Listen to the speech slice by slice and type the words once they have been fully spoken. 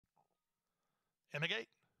in the gate.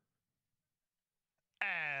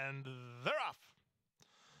 And they're off.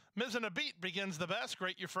 Mizzen a Beat begins the best.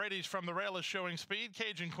 Great Euphrates from the rail is showing speed.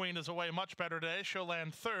 Cajun Queen is away much better today. She'll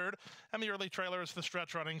land third. And the early trailer is the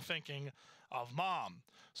stretch running Thinking of Mom.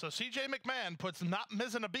 So C.J. McMahon puts Not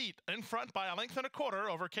Mizzen a Beat in front by a length and a quarter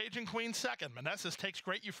over Cajun Queen second. Manessis takes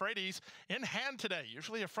Great Euphrates in hand today.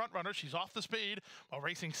 Usually a front runner. She's off the speed while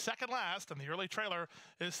racing second last. And the early trailer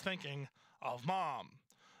is Thinking of Mom.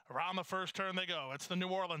 Around the first turn they go. It's the New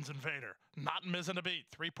Orleans Invader. Not Mizzen a Beat.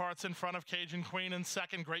 3 parts in front of Cajun Queen in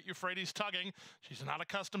second. Great Euphrates tugging. She's not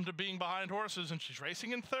accustomed to being behind horses, and she's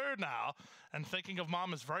racing in third now. And Thinking of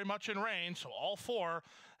Mom is very much in range, so all 4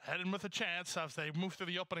 heading with a chance as they move through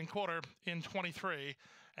the opening quarter in 23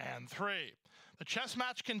 and 3. The chess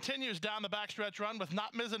match continues down the backstretch run with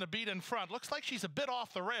Not Mizzen a Beat in front. Looks like she's a bit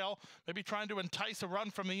off the rail, maybe trying to entice a run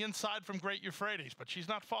from the inside from Great Euphrates, but she's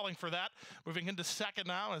not falling for that. Moving into second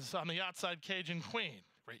now is on the outside Cajun Queen.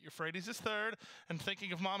 Great Euphrates is third, and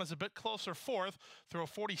Thinking of Mom is a bit closer fourth through a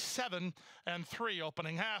 47 and 3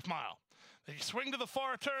 opening half mile. They swing to the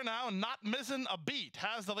far turn now, and Not Mizzen a Beat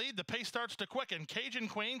has the lead. The pace starts to quicken. Cajun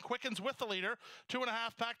Queen quickens with the leader.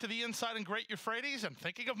 2.5 back to the inside in Great Euphrates, and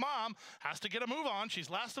Thinking of Mom has to get a move on. She's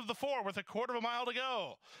last of the 4 with a quarter of a mile to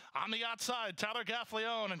go. On the outside, Tyler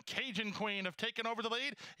Gaffleone and Cajun Queen have taken over the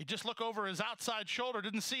lead. He just looked over his outside shoulder,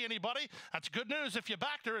 didn't see anybody. That's good news if you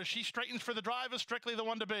backed her, as she straightens for the drive, is strictly the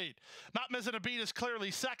one to beat. Not Mizzen a Beat is clearly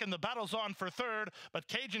second. The battle's on for third, but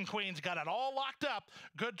Cajun Queen's got it all locked up.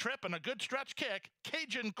 Good trip and a good stretch kick.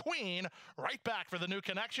 Cajun Queen right back for the new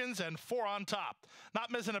connections, and 4 on top.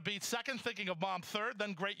 Not Mizzen a Beat second, Thinking of Mom third,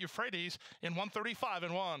 then Great Euphrates in 135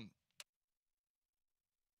 and 1.